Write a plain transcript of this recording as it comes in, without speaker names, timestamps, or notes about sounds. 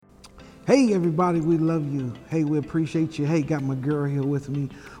Hey everybody, we love you. Hey, we appreciate you. Hey, got my girl here with me.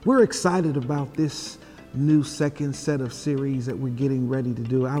 We're excited about this new second set of series that we're getting ready to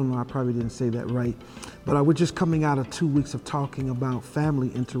do. I don't know, I probably didn't say that right, but we're just coming out of 2 weeks of talking about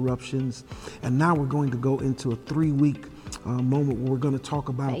family interruptions, and now we're going to go into a 3-week moment where we're going to talk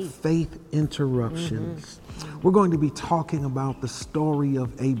about faith interruptions. We're going to be talking about the story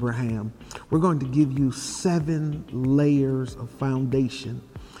of Abraham. We're going to give you 7 layers of foundation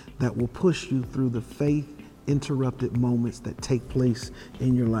that will push you through the faith interrupted moments that take place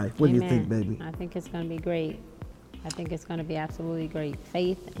in your life. What do you think, baby? I think it's going to be great. I think it's going to be absolutely great.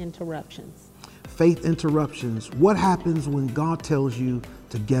 Faith interruptions. Faith interruptions. What happens when God tells you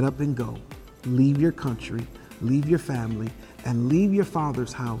to get up and go, leave your country, leave your family, and leave your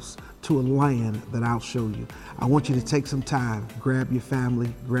father's house to a land that I'll show you? I want you to take some time, grab your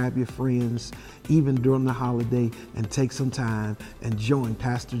family, grab your friends, even during the holiday, and take some time and join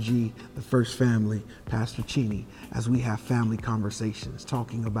Pastor G, the First Family, Pastor Cheney, as we have family conversations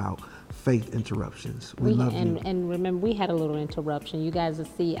talking about faith interruptions. We love you. And remember, we had a little interruption. You guys will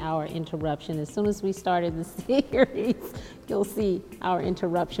see our interruption. As soon as we started the series, you'll see our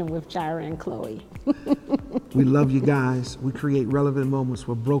interruption with Jaira and Chloe. We love you guys. We create relevant moments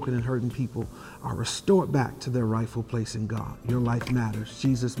where broken and hurting people are restored back to their rightful place in God. Your life matters,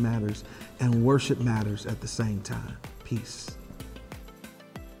 Jesus matters, and worship matters at the same time. Peace.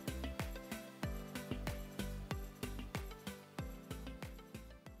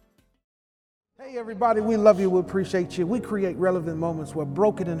 Hey everybody, we love you, we appreciate you. We create relevant moments where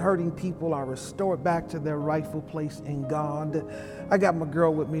broken and hurting people are restored back to their rightful place in God. I got my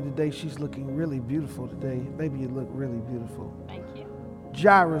girl with me today. She's looking really beautiful today. Baby, you look really beautiful. Thank you.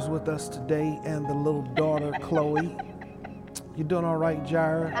 Jaira's with us today and the little daughter, Chloe. You doing all right,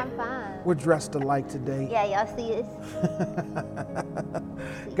 Jaira? I'm fine. We're dressed alike today. Yeah, y'all see us?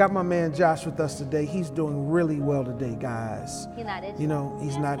 Got my man Josh with us today. He's doing really well today, guys. He's not itching. You know,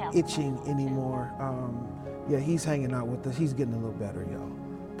 he's not itching anymore. Yeah, he's hanging out with us. He's getting a little better, y'all.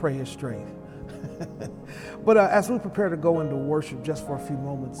 Pray his strength. But as we prepare to go into worship just for a few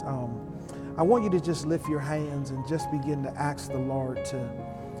moments, I want you to just lift your hands and just begin to ask the Lord to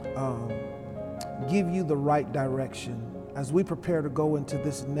give you the right direction as we prepare to go into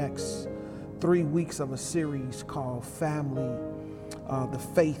this next 3 weeks of a series called Family, the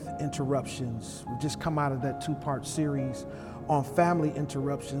Faith Interruptions. We just come out of that 2-part series on family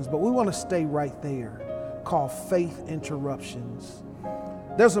interruptions, but we want to stay right there, called Faith Interruptions.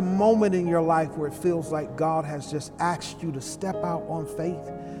 There's a moment in your life where it feels like God has just asked you to step out on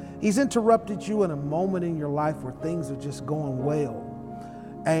faith. He's interrupted you in a moment in your life where things are just going well,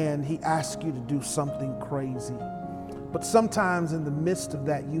 and he asks you to do something crazy. But sometimes in the midst of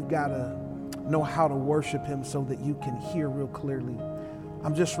that, you've got to know how to worship him so that you can hear real clearly.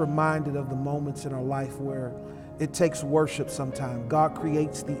 I'm just reminded of the moments in our life where it takes worship sometimes. God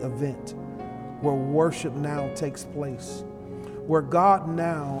creates the event where worship now takes place, where God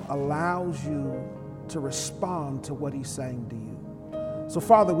now allows you to respond to what he's saying to you. So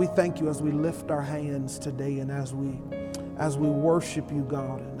Father, we thank you as we lift our hands today and as we worship you,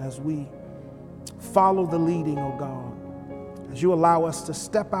 God, and as we follow the leading, oh God, as you allow us to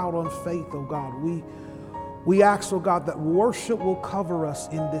step out on faith, oh God, we ask, oh God, that worship will cover us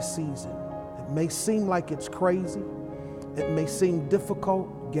in this season. It may seem like it's crazy. It may seem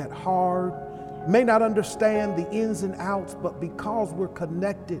difficult, get hard, may not understand the ins and outs, but because we're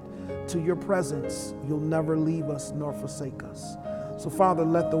connected to your presence, you'll never leave us nor forsake us. So Father,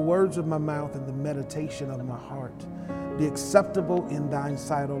 let the words of my mouth and the meditation of my heart be acceptable in thine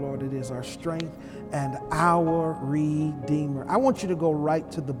sight, O Lord. It is our strength and our Redeemer. I want you to go right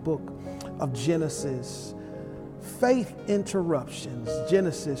to the book of Genesis. Faith interruptions,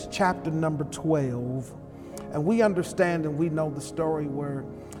 Genesis chapter number 12. And we understand and we know the story where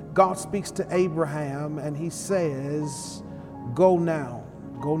God speaks to Abraham and he says, go now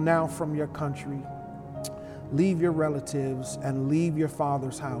from your country, leave your relatives and leave your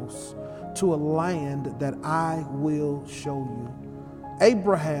father's house to a land that I will show you.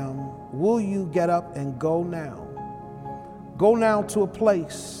 Abraham, will you get up and go now? Go now to a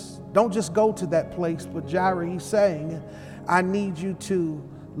place. Don't just go to that place, but Jaira, he's saying, I need you to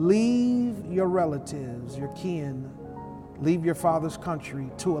leave your relatives, your kin, leave your father's country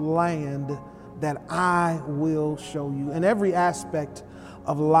to a land that I will show you. In every aspect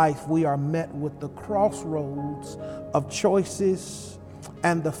of life, we are met with the crossroads of choices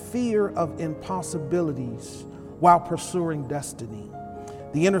and the fear of impossibilities while pursuing destiny.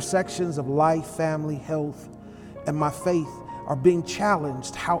 The intersections of life, family, health, and my faith are being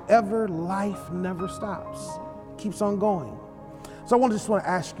challenged. However, life never stops, keeps on going. So I just want to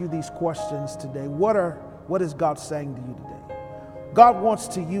ask you these questions today. What is God saying to you today? God wants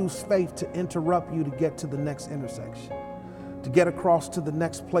to use faith to interrupt you to get to the next intersection, to get across to the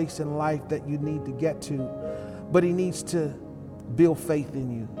next place in life that you need to get to. But he needs to build faith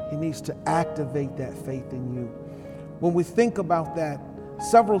in you. He needs to activate that faith in you. When we think about that,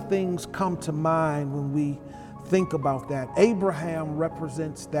 several things come to mind when we think about that. Abraham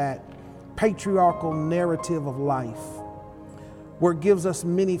represents that patriarchal narrative of life, where it gives us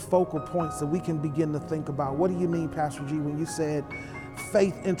many focal points that we can begin to think about. What do you mean, Pastor G, when you said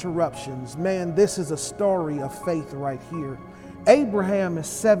faith interruptions? Man, this is a story of faith right here. Abraham is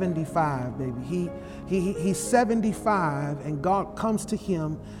 75, baby. He's 75, and God comes to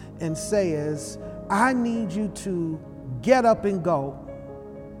him and says, I need you to get up and go,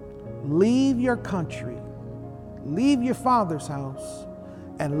 leave your country, leave your father's house,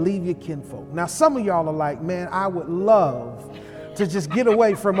 and leave your kinfolk. Now, some of y'all are like, man, I would love to just get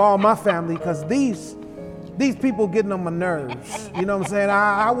away from all my family because these people getting on my nerves. You know what I'm saying?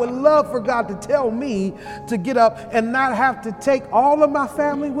 I would love for God to tell me to get up and not have to take all of my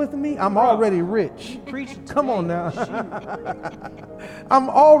family with me. I'm already rich. Come on now. I'm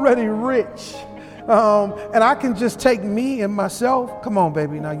already rich. And I can just take me and myself. Come on,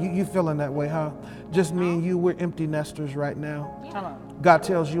 baby. Now, you feeling that way, huh? Just me and you, we're empty nesters right now. Yeah. God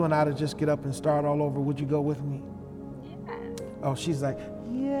tells you and I to just get up and start all over. Would you go with me? Yeah. Oh, she's like,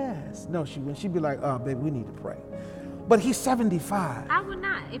 yes. No, she wouldn't. She'd be like, oh, baby, we need to pray. But he's 75. I would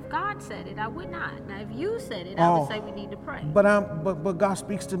not. If God said it, I would not. Now, if you said it, I would say we need to pray. But God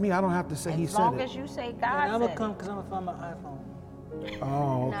speaks to me. I don't have to say he said it. As long as you say God I'm said gonna come because I'm gonna find my iPhone.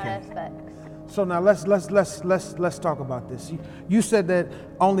 Oh, No, okay. that's facts. So now let's talk about this. You said that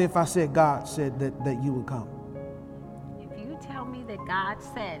only if I said God said that you would come. If you tell me that God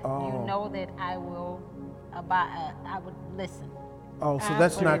said, Oh. you know that I will abide. I would listen. Oh, so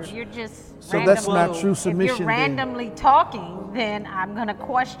that's But not. if you're just So that's randomly- not true submission. If you're randomly talking, then I'm gonna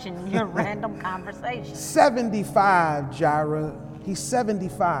question your random conversation. 75, Jireh. He's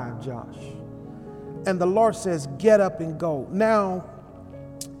 75, Josh. And the Lord says, get up and go. Now,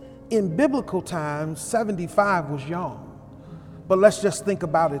 in biblical times, 75 was young. But let's just think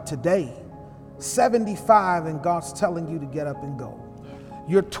about it today. 75 and God's telling you to get up and go.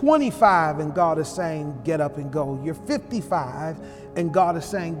 You're 25 and God is saying, get up and go. You're 55 and God is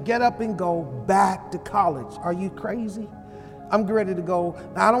saying, get up and go back to college. Are you crazy? I'm ready to go.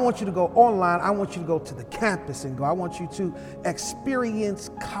 Now, I don't want you to go online. I want you to go to the campus and go. I want you to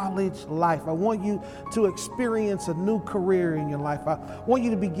experience college life. I want you to experience a new career in your life. I want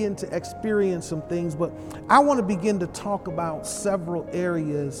you to begin to experience some things, but I want to begin to talk about several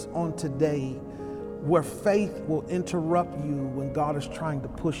areas on today where faith will interrupt you when God is trying to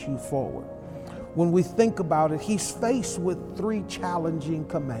push you forward. When we think about it, he's faced with 3 challenging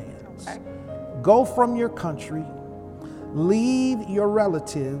commands. Okay. Go from your country, leave your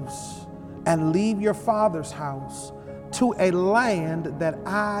relatives, and leave your father's house to a land that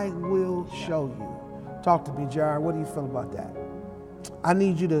I will show you. Talk to me, Jared. What do you feel about that? I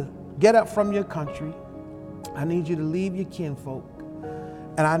need you to get up from your country. I need you to leave your kinfolk.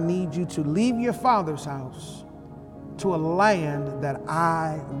 And I need you to leave your father's house to a land that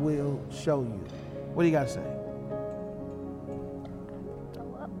I will show you. What do you got to say?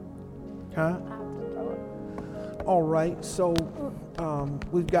 Huh? All right, so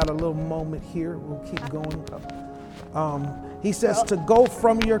we've got a little moment here. We'll keep going. He says to go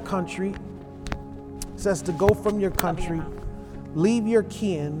from your country. Says to go from your country, leave your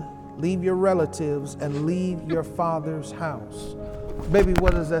kin, leave your relatives, and leave your father's house. Baby,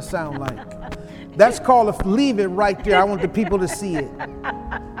 what does that sound like? That's called a leave it right there. I want the people to see it.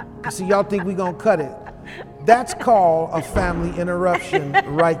 See, y'all think we're going to cut it. That's called a family interruption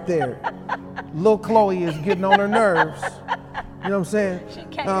right there. Little Chloe is getting on her nerves. You know what I'm saying? She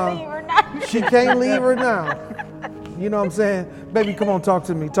can't leave her now. She can't leave her now. You know what I'm saying? Baby, come on, talk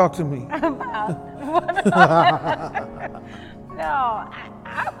to me. Talk to me. No,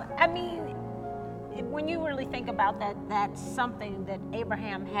 I mean, when you really think about that, that's something that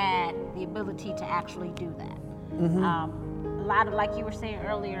Abraham had the ability to actually do that. A lot of, like you were saying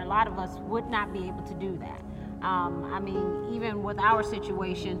earlier, a lot of us would not be able to do that. I mean, even with our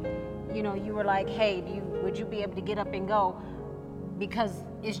situation, you know, you were like, hey, would you be able to get up and go? Because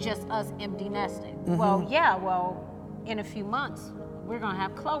it's just us empty nesting. Well, yeah, in a few months, we're going to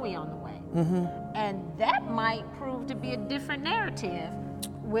have Chloe on the way. And that might prove to be a different narrative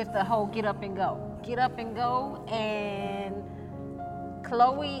with the whole get up and go. Get up and go, and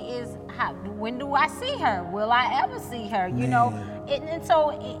Chloe is, when do I see her? Will I ever see her? You know, and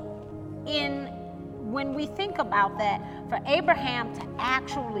so in when we think about that, for Abraham to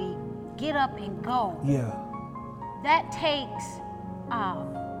actually get up and go, Yeah. that takes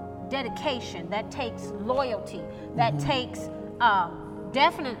dedication, that takes loyalty, that takes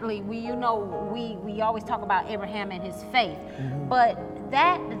definitely, we always talk about Abraham and his faith, but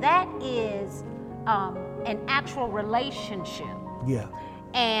that is an actual relationship. Yeah.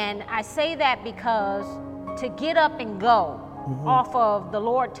 And I say that because to get up and go off of the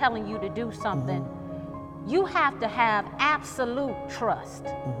Lord telling you to do something, you have to have absolute trust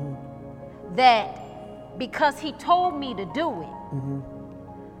that because he told me to do it,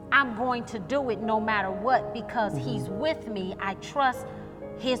 I'm going to do it no matter what, because he's with me. I trust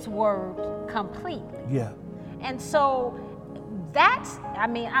his word completely. Yeah. And so that's, I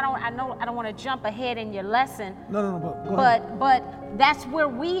don't want to jump ahead in your lesson. No, but go ahead. But that's where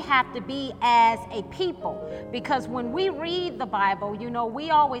we have to be as a people, because when we read the Bible, we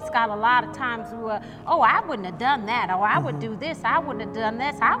always got a lot of times where, oh, I wouldn't have done that, or I would do this, I wouldn't have done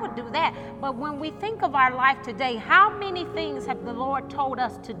this, I would do that. But when we think of our life today, how many things have the Lord told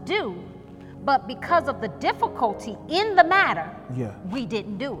us to do, but because of the difficulty in the matter, we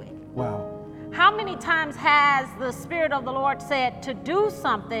didn't do it? Wow. How many times has the Spirit of the Lord said to do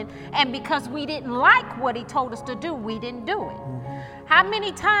something, and because we didn't like what he told us to do, we didn't do it? How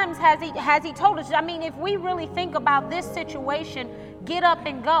many times has he told us? I mean, if we really think about this situation, get up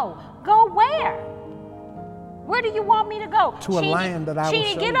and go. Go where? Where do you want me to go? To a land that I will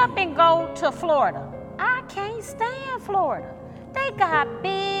show get you. up and go to Florida. I can't stand Florida. They got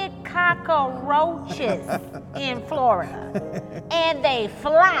big cockroaches in Florida, and they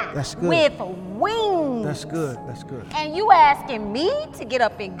fly with wings. That's good. That's good. And you asking me to get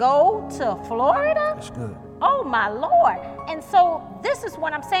up and go to Florida? That's good. Oh my Lord. And so this is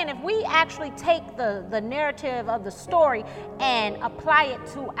what I'm saying. If we actually take the narrative of the story and apply it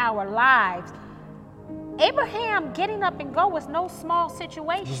to our lives, Abraham getting up and go was no small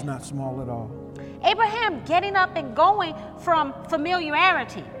situation. It's not small at all. Abraham getting up and going from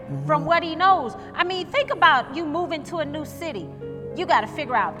familiarity, from what he knows. I mean, think about you moving to a new city. You got to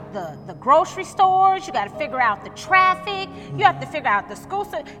figure out the grocery stores. You got to figure out the traffic. You have to figure out the school.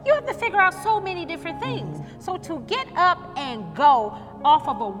 You have to figure out so many different things. So to get up and go off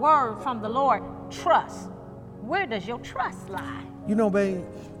of a word from the Lord, trust. Where does your trust lie? Babe,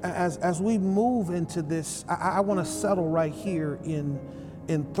 as we move into this, I want to settle right here in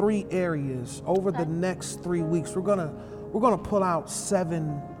 3 areas over the next 3 weeks. We're gonna pull out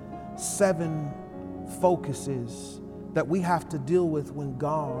seven focuses that we have to deal with when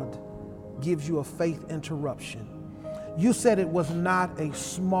God gives you a faith interruption. You said it was not a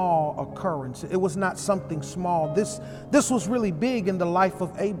small occurrence. It was not something small. This was really big in the life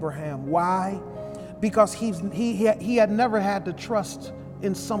of Abraham. Why? Because he had never had to trust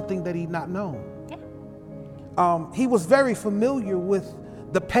in something that he'd not known. Yeah. He was very familiar with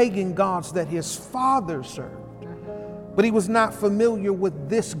the pagan gods that his father served, but he was not familiar with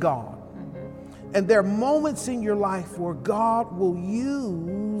this God. And there are moments in your life where God will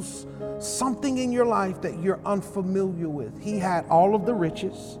use something in your life that you're unfamiliar with. He had all of the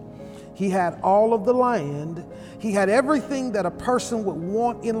riches. He had all of the land. He had everything that a person would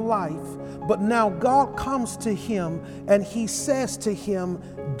want in life. But now God comes to him and he says to him,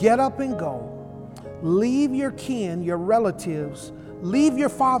 get up and go. Leave your kin, your relatives. Leave your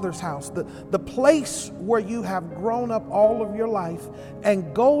father's house, the place where you have grown up all of your life,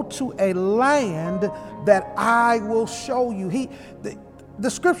 and go to a land that I will show you. The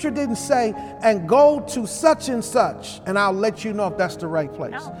scripture didn't say, and go to such and such, and I'll let you know if that's the right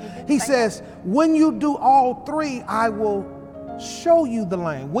place. No, he says, when you do all 3, I will show you the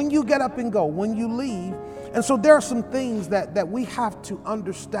land. When you get up and go, when you leave. And so there are some things that we have to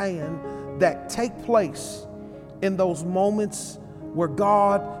understand that take place in those moments where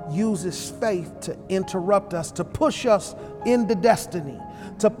God uses faith to interrupt us, to push us into destiny,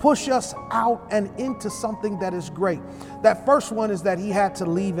 to push us out and into something that is great. That first one is that he had to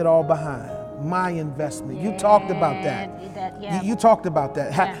leave it all behind. My investment. You talked about that. You talked about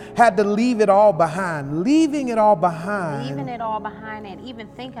that. Had to leave it all behind. Leaving it all behind. Leaving it all behind, and even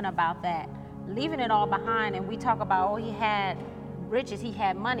thinking about that. Leaving it all behind, and we talk about, he had riches, he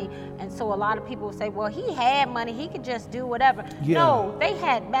had money, and so a lot of people say, well, he had money, he could just do whatever. No, they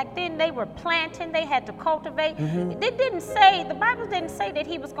had, back then they were planting, they had to cultivate. It didn't say, the Bible didn't say that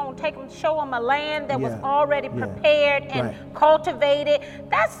he was going to take them, show them a land that was already prepared and cultivated.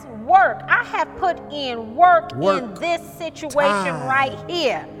 That's work. I have put in work in this situation right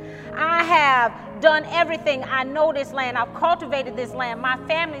here. I have done everything. I know this land. I've cultivated this land. My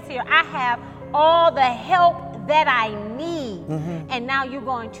family's here. I have all the help that I need. And now you're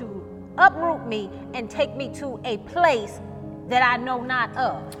going to uproot me and take me to a place that I know not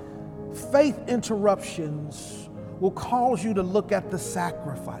of. Faith interruptions will cause you to look at the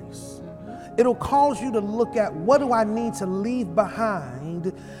sacrifice. It'll cause you to look at, what do I need to leave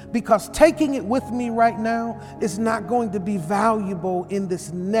behind? Because taking it with me right now is not going to be valuable in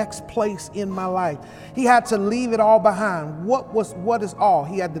this next place in my life. He had to leave it all behind. What is all?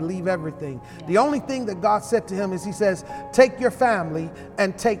 He had to leave everything. The only thing that God said to him is, he says, take your family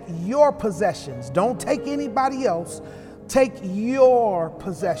and take your possessions. Don't take anybody else. Take your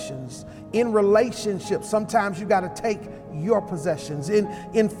possessions. In relationships, sometimes you got to take your possessions.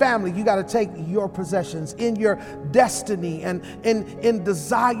 In family, you got to take your possessions. In your destiny and in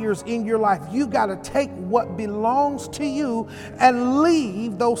desires in your life, you got to take what belongs to you and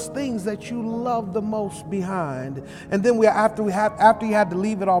leave those things that you love the most behind. And then after he had to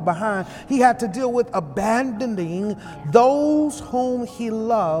leave it all behind, he had to deal with abandoning those whom he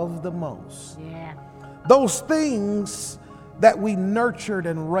loved the most. Yeah. Those things that we nurtured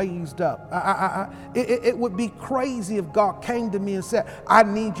and raised up. It would be crazy if God came to me and said, I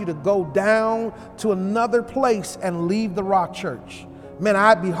need you to go down to another place and leave the Rock Church. Man,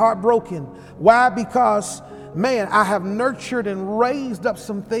 I'd be heartbroken. Why? Because, man, I have nurtured and raised up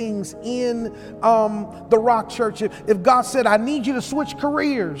some things in the Rock Church. If God said, I need you to switch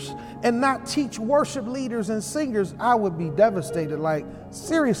careers and not teach worship leaders and singers, I would be devastated. Like,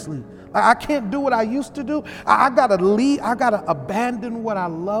 seriously. I can't do what I used to do. I gotta leave. I gotta abandon what I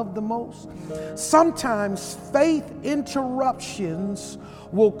love the most. Sometimes faith interruptions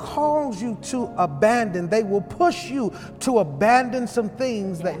will cause you to abandon. They will push you to abandon some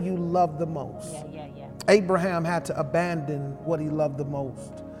things that you love the most. Yeah. Abraham had to abandon what he loved the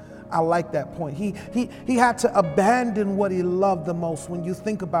most. I like that point. He had to abandon what he loved the most. When you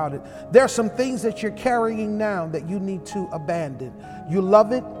think about it, there are some things that you're carrying now that you need to abandon. You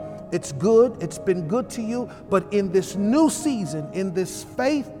love it. It's good. It's been good to you. But in this new season, in this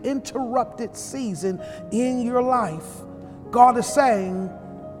faith interrupted season in your life, God is saying,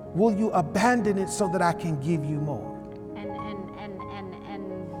 will you abandon it so that I can give you more? And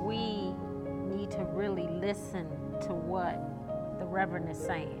we need to really listen to what the Reverend is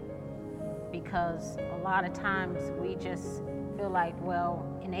saying. Because a lot of times we just feel like, well,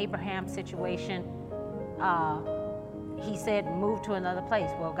 in Abraham's situation, he said, move to another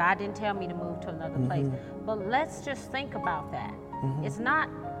place. Well, God didn't tell me to move to another place. But let's just think about that. It's not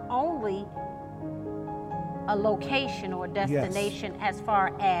only a location or destination as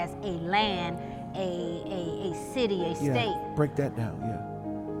far as a land, a city, a state. Break that down,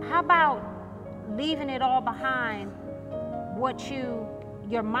 yeah. How about leaving it all behind,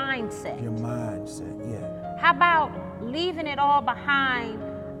 your mindset? Your mindset, yeah. How about leaving it all behind,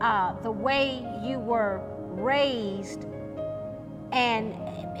 the way you were raised and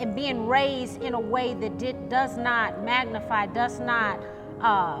being raised in a way that does not magnify, does not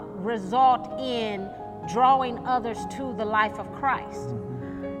result in drawing others to the life of Christ?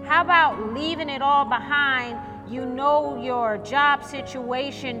 How about leaving it all behind? You know your job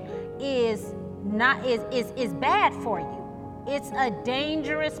situation is bad for you. It's a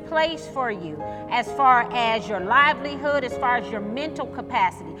dangerous place for you as far as your livelihood, as far as your mental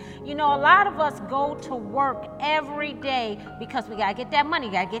capacity. You know, a lot of us go to work every day because we got to get that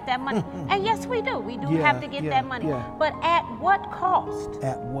money, And yes, we do. We do have to get that money. Yeah. But at what cost?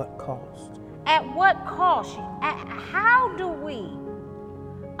 At what cost? At what cost? How do we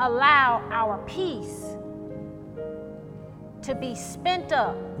allow our peace to be spent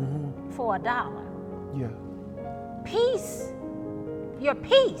up for $1? Yeah. Peace, your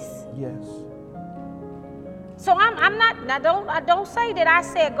peace. Yes. So I'm not. I don't say that I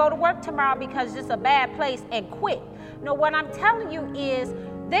said go to work tomorrow because it's a bad place and quit. No, what I'm telling you is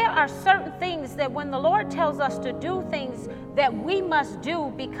there are certain things that when the Lord tells us to do things that we must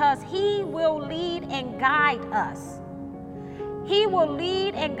do because He will lead and guide us. He will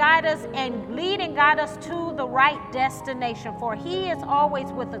lead and guide us to the right destination. For He is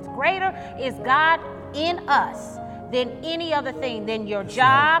always with us. Greater is God in us than any other thing, than your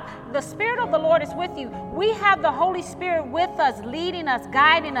job. The Spirit of the Lord is with you. We have the Holy Spirit with us, leading us,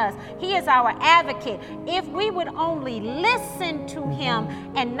 guiding us. He is our advocate. If we would only listen to Him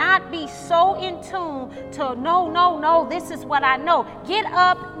and not be so in tune to, no, this is what I know. Get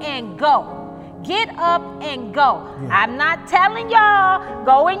up and go. Get up and go. Yeah. I'm not telling y'all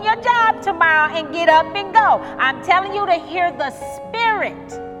go in your job tomorrow and get up and go. I'm telling you to hear the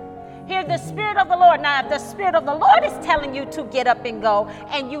Spirit. Hear the Spirit of the Lord. Now, if the Spirit of the Lord is telling you to get up and go,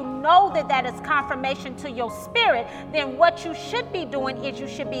 and you know that that is confirmation to your spirit, then what you should be doing is you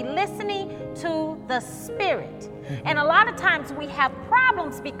should be listening to the Spirit. And a lot of times we have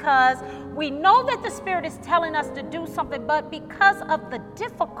problems because we know that the Spirit is telling us to do something, but because of the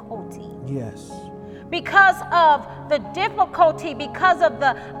difficulty. Yes. Because of the difficulty, because of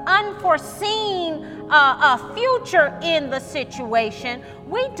the unforeseen future in the situation,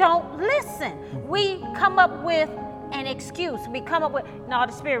 we don't listen. We come up with an excuse. We come up with, no,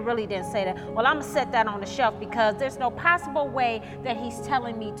 the Spirit really didn't say that. Well, I'm going to set that on the shelf because there's no possible way that He's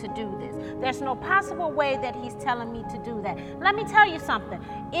telling me to do this. There's no possible way that He's telling me to do that. Let me tell you something.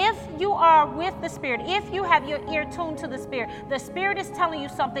 If you are with the Spirit, if you have your ear tuned to the Spirit is telling you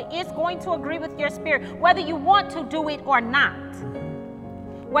something, it's going to agree with your spirit, whether you want to do it or not.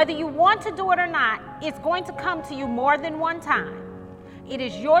 Whether you want to do it or not, it's going to come to you more than one time. It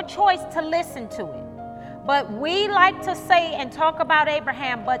is your choice to listen to it. But we like to say and talk about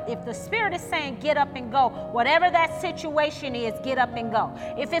Abraham, but if the Spirit is saying get up and go, whatever that situation is, get up and go.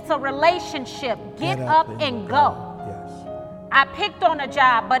 If it's a relationship, get up and go. Yes. I picked on a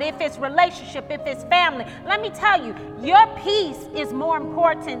job, but if it's relationship, if it's family, let me tell you, your peace is more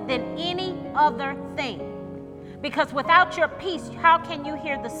important than any other thing. Because without your peace, how can you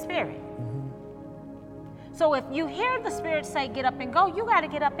hear the Spirit? So if you hear the Spirit say get up and go, you got to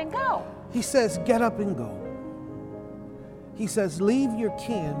get up and go. He says, get up and go. He says, leave your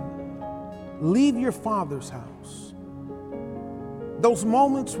kin, leave your father's house. Those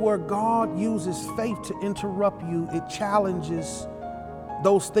moments where God uses faith to interrupt you, it challenges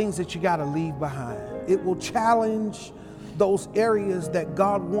those things that you got to leave behind. It will challenge those areas that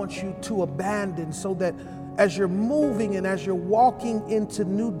God wants you to abandon so that as you're moving and as you're walking into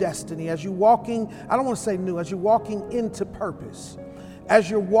new destiny, as you're walking, I don't want to say new, as you're walking into purpose, as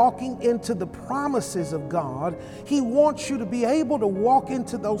you're walking into the promises of God, He wants you to be able to walk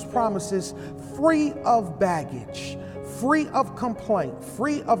into those promises free of baggage, free of complaint,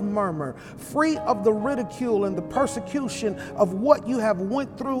 free of murmur, free of the ridicule and the persecution of what you have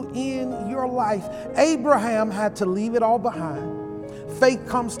went through in your life. Abraham had to leave it all behind. Faith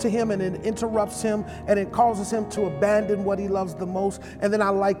comes to him and it interrupts him and it causes him to abandon what he loves the most. And then I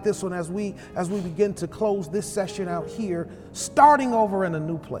like this one as we begin to close this session out here, starting over in a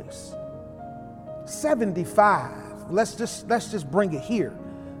new place. 75. Let's just bring it here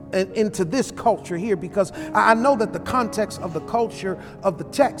and into this culture here, because I know that the context of the culture of the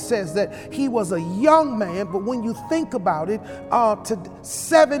text says that he was a young man, but when you think about it, to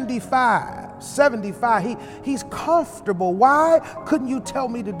 75, he's comfortable. Why couldn't you tell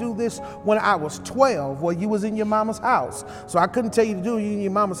me to do this when I was 12? Well, you was in your mama's house. So I couldn't tell you to do it in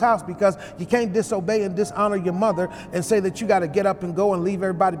your mama's house because you can't disobey and dishonor your mother and say that you got to get up and go and leave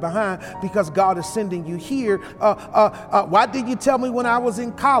everybody behind because God is sending you here. Why didn't you tell me when I was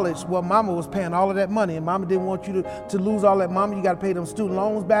in college? Well, mama was paying all of that money and mama didn't want you to lose all that. Mama, you got to pay them student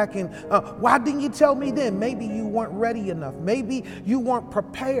loans back. And why didn't you tell me then? Maybe you weren't ready enough. Maybe you weren't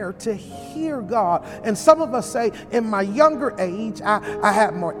prepared to hear God. And some of us say, in my younger age, I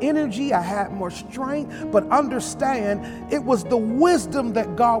had more energy, I had more strength, but understand it was the wisdom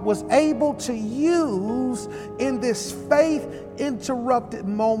that God was able to use in this faith interrupted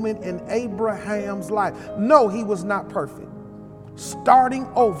moment in Abraham's life. No, he was not perfect. Starting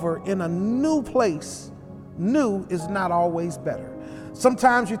over in a new place, new is not always better.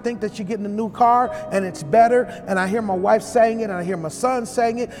 Sometimes you think that you're getting a new car and it's better, and I hear my wife saying it and I hear my son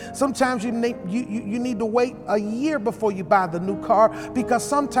saying it. Sometimes you need to wait a year before you buy the new car, because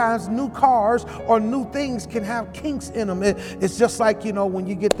sometimes new cars or new things can have kinks in them. It's just like, when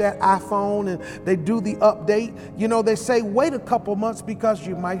you get that iPhone and they do the update, they say wait a couple months because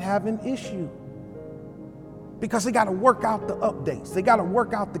you might have an issue. Because they got to work out the updates. They got to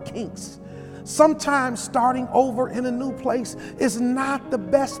work out the kinks. Sometimes starting over in a new place is not the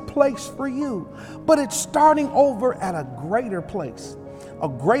best place for you, but it's starting over at a greater place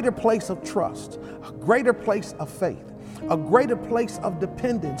of trust, a greater place of faith, a greater place of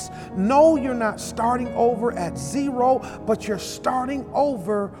dependence. No, you're not starting over at zero, but you're starting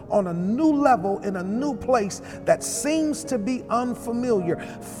over on a new level in a new place that seems to be unfamiliar.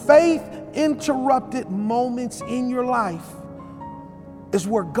 Faith interrupted moments in your life is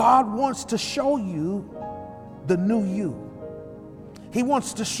where God wants to show you the new you. He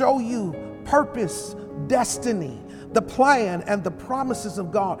wants to show you purpose, destiny, the plan and the promises of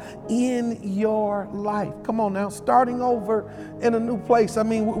God in your life. Come on now, starting over in a new place. I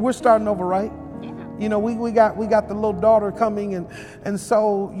mean, we're starting over, right? You know, we got the little daughter coming, and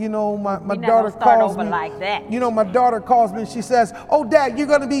so, you know, my daughter start calls over me. like that. You know, my daughter calls me and she says, "Oh, Dad, you're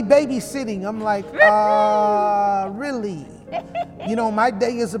going to be babysitting." I'm like, really? You know, my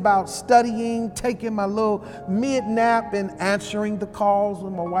day is about studying, taking my little mid nap, and answering the calls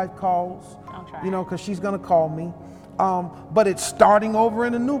when my wife calls. You know, because she's going to call me. But it's starting over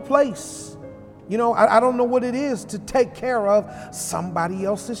in a new place. You know, I don't know what it is to take care of somebody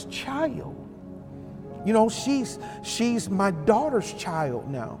else's child. You know, she's my daughter's child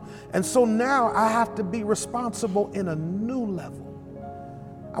now. And so now I have to be responsible in a new level.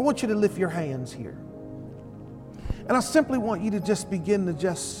 I want you to lift your hands here. And I simply want you to just begin to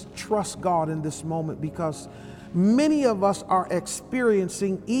just trust God in this moment, because many of us are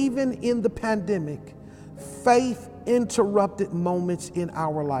experiencing, even in the pandemic, faith interrupted moments in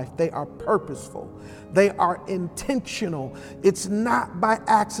our life. They are purposeful. They are intentional. It's not by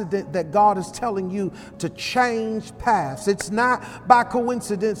accident that God is telling you to change paths. It's not by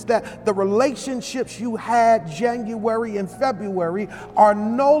coincidence that the relationships you had January and February are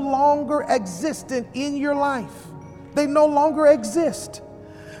no longer existent in your life. They no longer exist.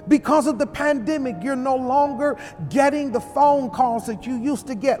 Because of the pandemic, you're no longer getting the phone calls that you used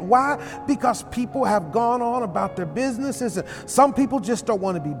to get. Why? Because people have gone on about their businesses, and some people just don't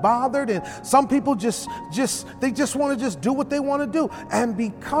want to be bothered, and some people just want to just do what they want to do. And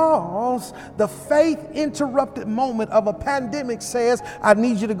because the faith interrupted moment of a pandemic says, I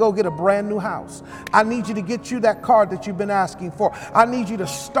need you to go get a brand new house. I need you to get you that car that you've been asking for. I need you to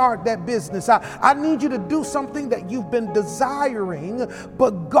start that business. I need you to do something that you've been desiring,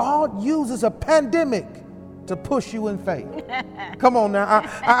 but God uses a pandemic to push you in faith. Come on now.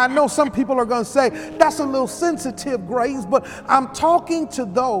 I know some people are going to say, that's a little sensitive, Grace, but I'm talking to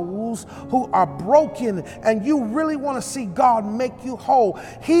those who are broken and you really want to see God make you whole.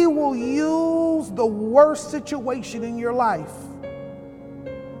 He will use the worst situation in your life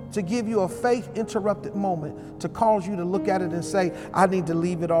to give you a faith-interrupted moment, to cause you to look at it and say, I need to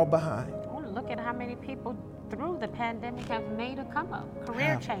leave it all behind. Look at how many people through the pandemic have made a come up.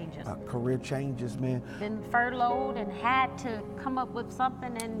 Career changes. Career changes, man. Been furloughed and had to come up with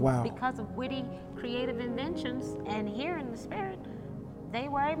something, and wow. Because of witty, creative inventions and hearing the Spirit, they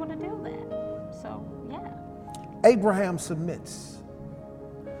were able to do that. So, yeah. Abraham submits.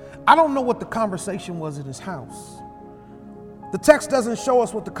 I don't know what the conversation was in his house. The text doesn't show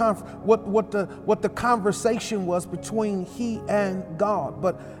us what the conversation was between he and God,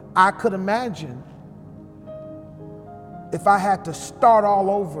 but I could imagine if I had to start all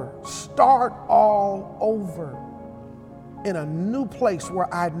over in a new place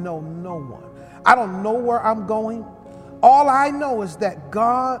where I know no one. I don't know where I'm going. All I know is that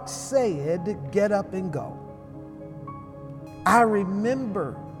God said, get up and go. I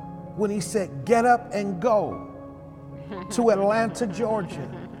remember when he said, get up and go to Atlanta, Georgia.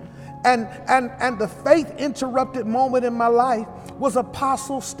 And the faith interrupted moment in my life was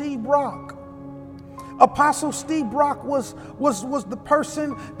Apostle Steve Brock. Apostle Steve Brock was the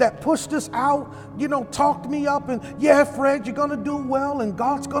person that pushed us out, you know, talked me up, and yeah, Fred, you're going to do well and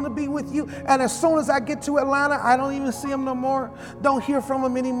God's going to be with you. And as soon as I get to Atlanta, I don't even see him no more. Don't hear from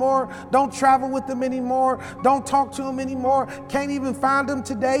him anymore. Don't travel with him anymore. Don't talk to him anymore. Can't even find him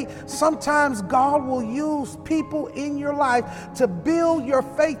today. Sometimes God will use people in your life to build your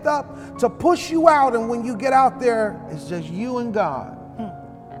faith up, to push you out. And when you get out there, it's just you and God.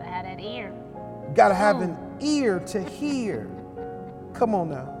 Gotta have that ear. Got to have an ear to hear. Come on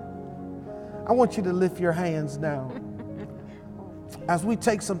now. I want you to lift your hands now. As we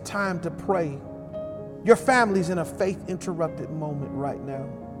take some time to pray, your family's in a faith-interrupted moment right now.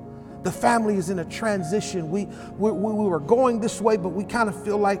 The family is in a transition. We were going this way, but we kind of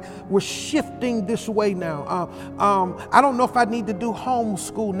feel like we're shifting this way now. I don't know if I need to do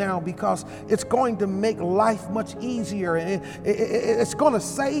homeschool now, because it's going to make life much easier. And it's going to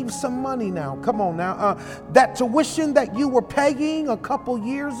save some money now. Come on now. That tuition that you were paying a couple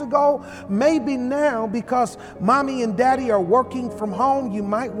years ago, maybe now, because mommy and daddy are working from home, you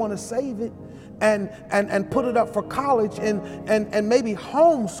might want to save it and put it up for college and maybe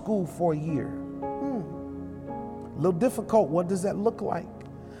homeschool for a year. A little difficult. What does that look like?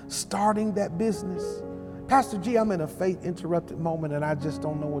 Starting that business. Pastor G, I'm in a faith-interrupted moment and I just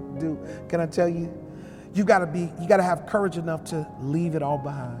don't know what to do. Can I tell you? You gotta have courage enough to leave it all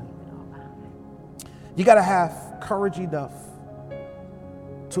behind. You gotta have courage enough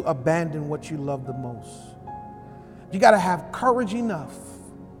to abandon what you love the most. You gotta have courage enough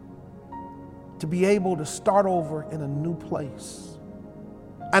to be able to start over in a new place.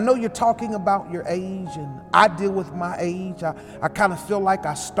 I know you're talking about your age, and I deal with my age. I kind of feel like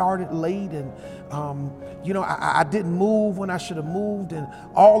I started late, and I didn't move when I should have moved, and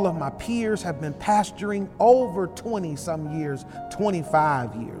all of my peers have been pastoring over 20 some years,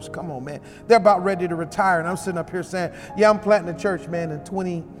 25 years. Come on, man. They're about ready to retire, and I'm sitting up here saying, yeah, I'm planting a church, man, in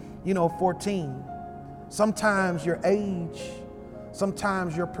 2014. Sometimes your age,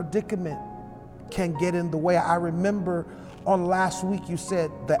 sometimes your predicament can get in the way. I remember on last week you said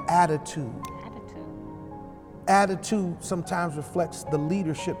the attitude. Attitude sometimes reflects the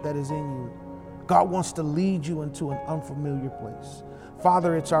leadership that is in you. God wants to lead you into an unfamiliar place.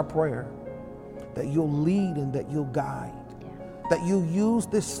 Father, it's our prayer that you'll lead and that you'll guide, that you'll use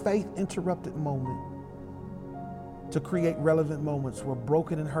this faith-interrupted moment to create relevant moments where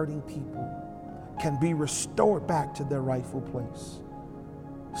broken and hurting people can be restored back to their rightful place.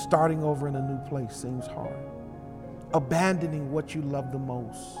 Starting over in a new place seems hard. Abandoning what you love the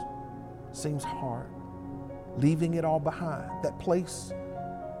most seems hard. Leaving it all behind, that place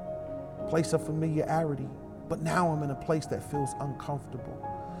of familiarity. But now I'm in a place that feels uncomfortable.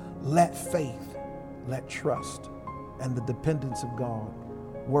 Let faith, let trust, and the dependence of God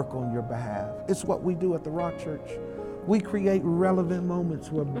work on your behalf. It's what we do at the Rock Church. We create relevant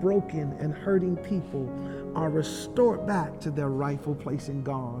moments where broken and hurting people are restored back to their rightful place in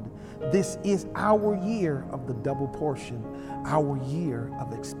God. This is our year of the double portion, our year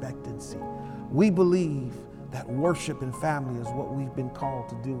of expectancy. We believe that worship and family is what we've been called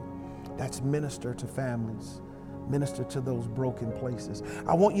to do. That's minister to families, minister to those broken places.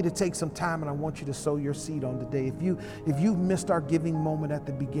 I want you to take some time and I want you to sow your seed on today. If you missed our giving moment at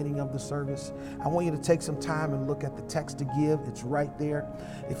the beginning of the service, I want you to take some time and look at the text to give. It's right there.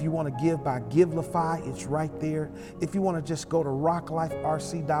 If you want to give by Givelify, it's right there. If you want to just go to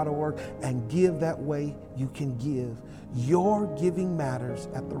rockliferc.org and give that way, you can give. Your giving matters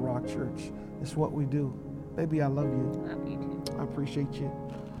at the Rock Church. It's what we do. Baby, I love you. Love you too. I appreciate you.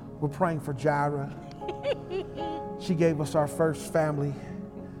 We're praying for Jaira. She gave us our first family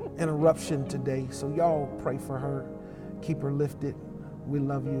interruption today. So y'all pray for her. Keep her lifted. We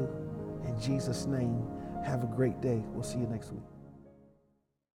love you. In Jesus' name, have a great day. We'll see you next week.